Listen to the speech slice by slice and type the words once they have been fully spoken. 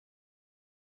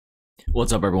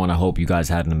What's up, everyone? I hope you guys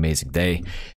had an amazing day.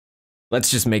 Let's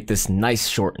just make this nice,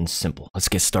 short, and simple. Let's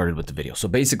get started with the video. So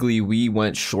basically, we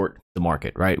went short the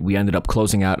market, right? We ended up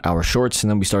closing out our shorts, and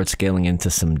then we started scaling into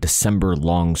some December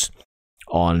longs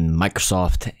on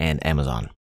Microsoft and Amazon.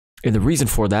 And the reason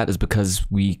for that is because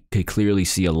we could clearly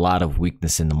see a lot of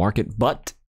weakness in the market,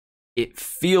 but it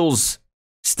feels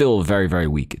still very, very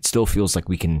weak. It still feels like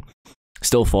we can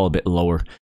still fall a bit lower.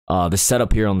 The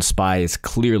setup here on the SPY is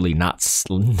clearly not,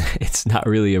 it's not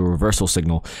really a reversal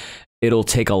signal. It'll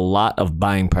take a lot of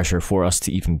buying pressure for us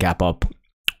to even gap up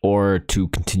or to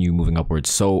continue moving upwards.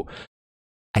 So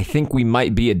I think we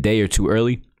might be a day or two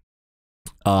early.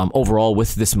 Overall,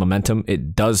 with this momentum,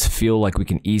 it does feel like we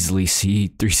can easily see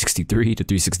 363 to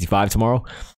 365 tomorrow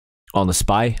on the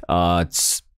SPY.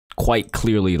 It's quite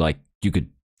clearly like you could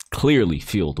clearly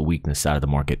feel the weakness out of the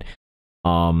market.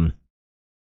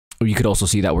 You could also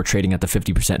see that we're trading at the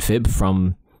 50% FIB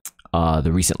from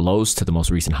the recent lows to the most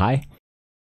recent high.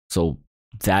 So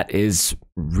that is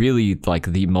really like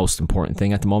the most important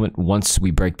thing at the moment. Once we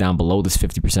break down below this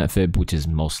 50% FIB, which is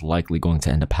most likely going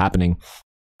to end up happening,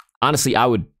 honestly, I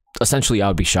would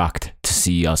be shocked to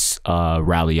see us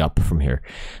rally up from here.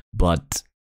 But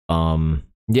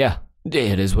yeah,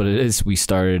 it is what it is. We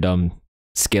started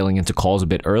scaling into calls a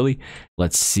bit early.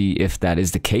 Let's see if that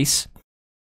is the case.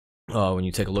 When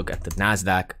you take a look at the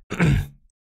NASDAQ,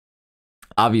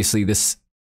 obviously this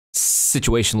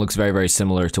situation looks very, very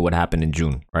similar to what happened in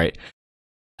June, right?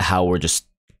 How we're just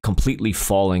completely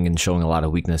falling and showing a lot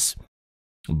of weakness.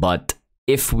 But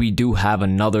if we do have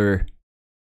another,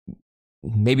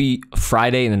 maybe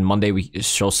Friday and then Monday we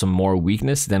show some more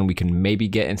weakness, then we can maybe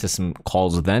get into some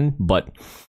calls then. But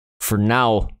for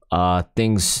now,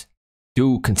 things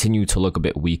do continue to look a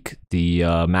bit weak. The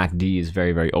MACD is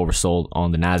very, very oversold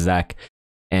on the NASDAQ,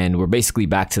 and we're basically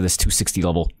back to this 260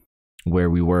 level where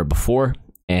we were before.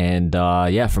 And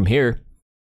yeah, from here,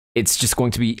 it's just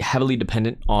going to be heavily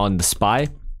dependent on the SPY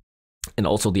and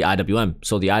also the IWM.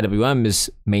 So the IWM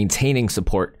is maintaining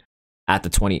support at the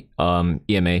 20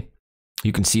 EMA.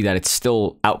 You can see that it's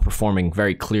still outperforming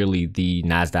very clearly the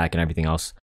NASDAQ and everything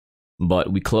else.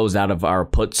 But we closed out of our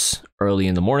puts early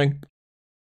in the morning.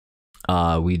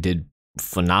 We did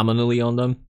phenomenally on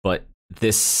them, but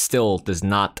this still does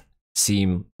not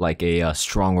seem like a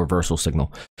strong reversal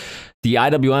signal. The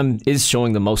IWM is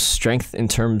showing the most strength in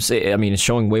terms, I mean, it's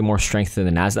showing way more strength than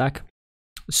the NASDAQ.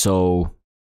 So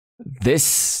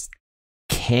this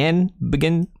can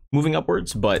begin moving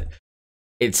upwards, but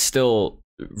it's still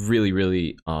really,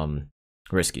 really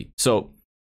risky. So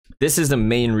this is the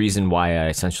main reason why I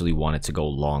essentially wanted to go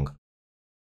long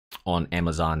on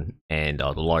Amazon and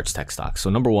the large tech stocks. So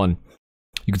number one,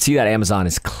 you can see that Amazon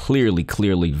is clearly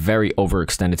very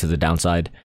overextended to the downside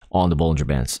on the Bollinger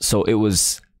Bands. So it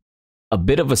was a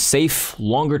bit of a safe,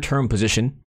 longer term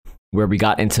position where we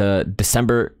got into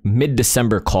December,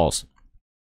 mid-December calls.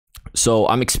 So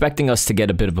I'm expecting us to get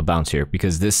a bit of a bounce here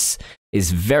because this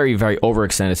is very, very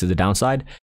overextended to the downside.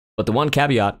 But the one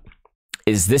caveat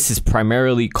is this is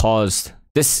primarily caused,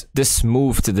 this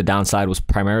move to the downside was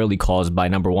primarily caused by,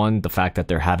 number one, the fact that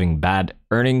they're having bad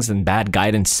earnings and bad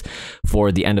guidance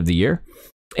for the end of the year.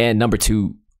 And number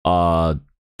two,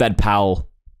 Fed Powell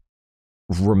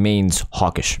remains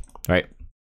hawkish, right?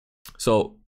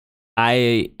 So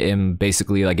I am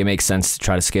basically like, it makes sense to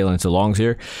try to scale into longs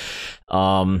here.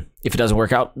 If it doesn't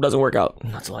work out, it doesn't work out.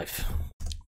 That's life.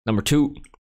 Number two,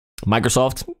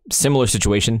 Microsoft, similar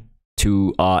situation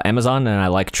to Amazon, and I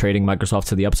like trading Microsoft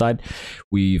to the upside.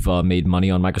 We've made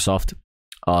money on Microsoft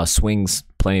swings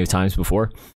plenty of times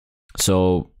before.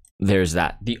 So there's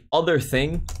that. The other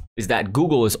thing is that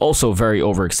Google is also very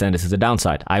overextended to the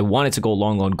downside. I wanted to go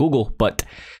long on Google, but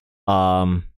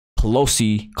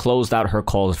Pelosi closed out her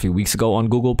calls a few weeks ago on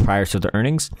Google prior to the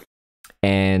earnings.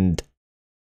 And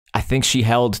I think she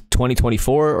held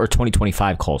 2024 or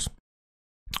 2025 calls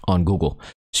on Google.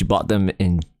 She bought them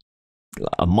in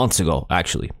months ago,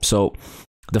 actually. So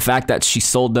the fact that she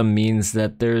sold them means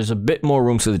that there's a bit more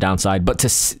room to the downside.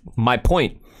 But my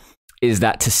point is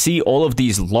that to see all of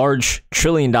these large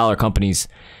trillion-dollar companies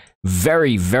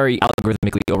very, very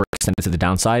algorithmically overextended to the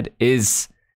downside is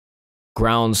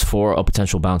grounds for a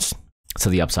potential bounce to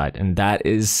the upside. And that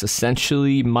is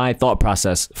essentially my thought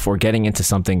process for getting into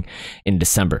something in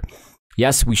December.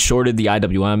 Yes, we shorted the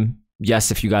IWM.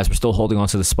 Yes, if you guys were still holding on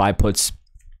to the SPY puts,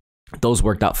 those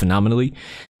worked out phenomenally.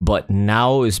 But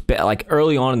now is like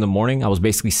early on in the morning, I was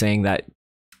basically saying that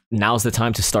now's the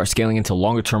time to start scaling into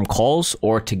longer term calls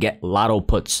or to get lotto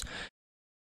puts.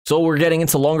 So we're getting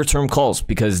into longer term calls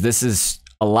because this is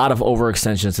a lot of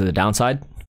overextension to the downside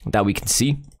that we can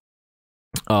see.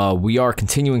 we are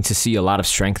continuing to see a lot of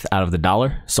strength out of the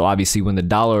dollar. So obviously when the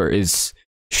dollar is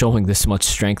showing this much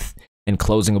strength and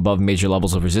closing above major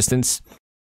levels of resistance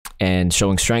and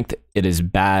showing strength, it is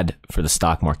bad for the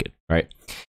stock market, right?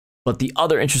 But the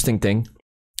other interesting thing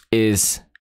is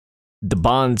the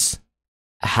bonds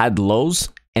had lows,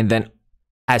 and then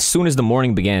as soon as the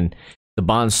morning began, the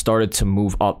bonds started to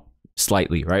move up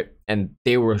slightly, right? And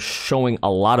they were showing a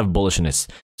lot of bullishness.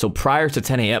 So prior to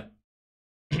 10 a.m.,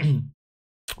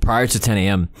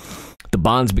 the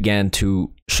bonds began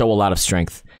to show a lot of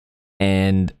strength.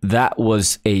 And that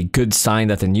was a good sign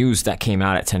that the news that came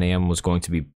out at 10 a.m. was going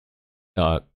to be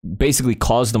basically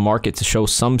cause the market to show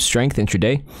some strength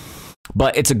intraday.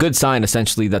 But it's a good sign,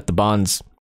 essentially, that the bonds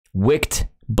wicked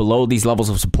below these levels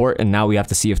of support, and now we have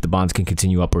to see if the bonds can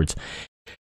continue upwards.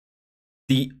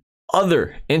 The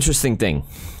other interesting thing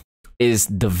is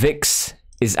the VIX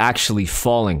is actually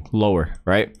falling lower,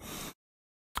 right?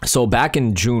 So back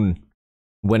in June,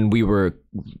 when we were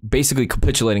basically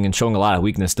capitulating and showing a lot of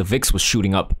weakness, the VIX was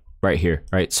shooting up right here,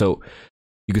 right? So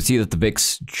you can see that the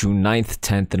VIX, June 9th,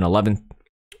 10th, and 11th,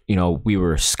 you know, we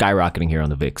were skyrocketing here on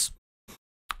the VIX.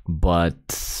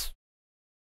 But,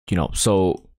 you know,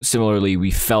 so similarly,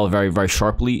 we fell very, very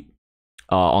sharply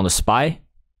on the SPY,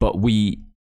 but we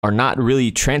are not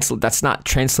really that's not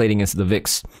translating into the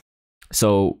VIX.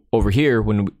 So over here,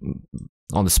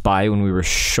 on the SPY, when we were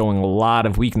showing a lot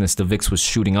of weakness, the VIX was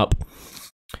shooting up.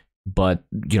 But,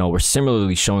 you know, we're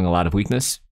similarly showing a lot of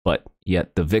weakness, but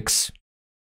yet the VIX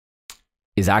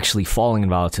is actually falling in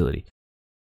volatility.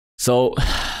 So,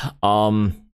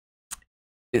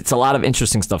 it's a lot of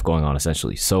interesting stuff going on,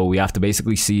 essentially. So we have to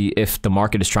basically see if the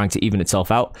market is trying to even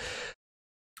itself out.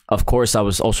 Of course, I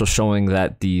was also showing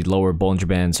that the lower Bollinger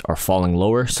Bands are falling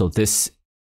lower. So this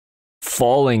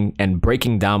falling and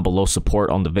breaking down below support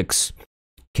on the VIX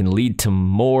can lead to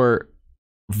more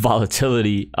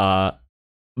volatility.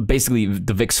 Basically,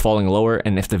 the VIX falling lower.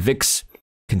 And if the VIX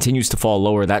continues to fall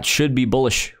lower, that should be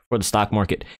bullish for the stock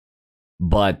market.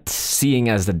 But seeing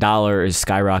as the dollar is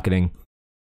skyrocketing,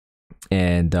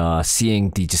 and seeing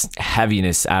the just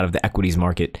heaviness out of the equities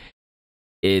market,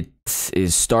 it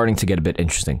is starting to get a bit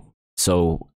interesting.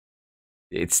 So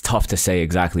it's tough to say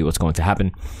exactly what's going to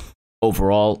happen.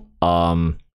 Overall,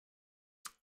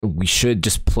 we should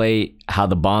just play how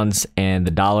the bonds and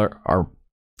the dollar are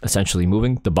essentially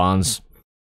moving. The bonds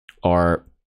are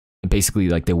basically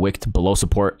like they wicked below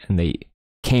support and they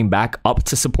came back up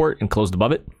to support and closed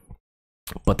above it.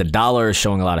 But the dollar is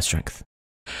showing a lot of strength.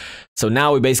 So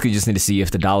now we basically just need to see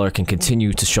if the dollar can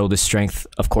continue to show this strength.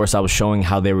 Of course, I was showing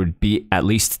how there would be at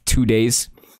least 2 days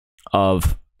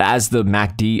of, as the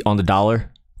MACD on the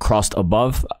dollar crossed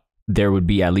above, there would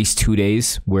be at least 2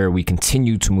 days where we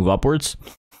continue to move upwards.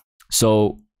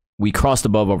 So we crossed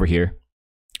above over here.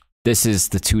 This is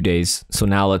the 2 days. So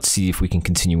now let's see if we can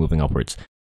continue moving upwards.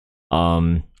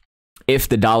 If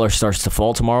the dollar starts to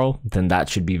fall tomorrow, then that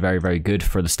should be very, very good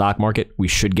for the stock market. We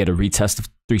should get a retest of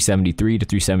 373 to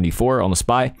 374 on the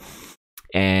SPY.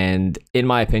 And in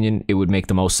my opinion, it would make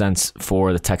the most sense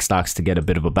for the tech stocks to get a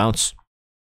bit of a bounce.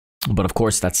 But of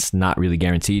course, that's not really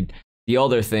guaranteed. The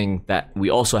other thing that we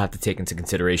also have to take into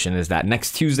consideration is that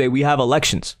next Tuesday, we have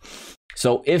elections.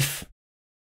 So if,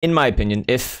 in my opinion,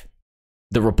 if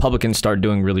the Republicans start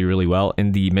doing really, really well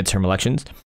in the midterm elections,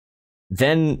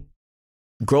 then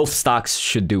growth stocks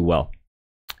should do well.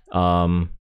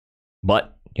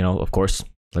 But, you know, of course,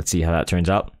 let's see how that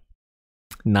turns out.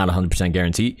 Not 100%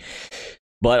 guarantee.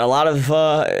 But a lot of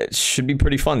it should be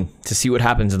pretty fun to see what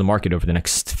happens in the market over the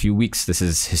next few weeks. This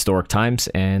is historic times.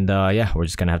 And yeah, we're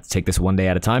just going to have to take this one day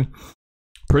at a time.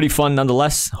 Pretty fun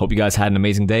nonetheless. Hope you guys had an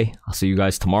amazing day. I'll see you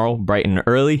guys tomorrow, bright and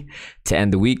early, to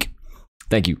end the week.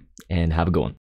 Thank you, and have a good one.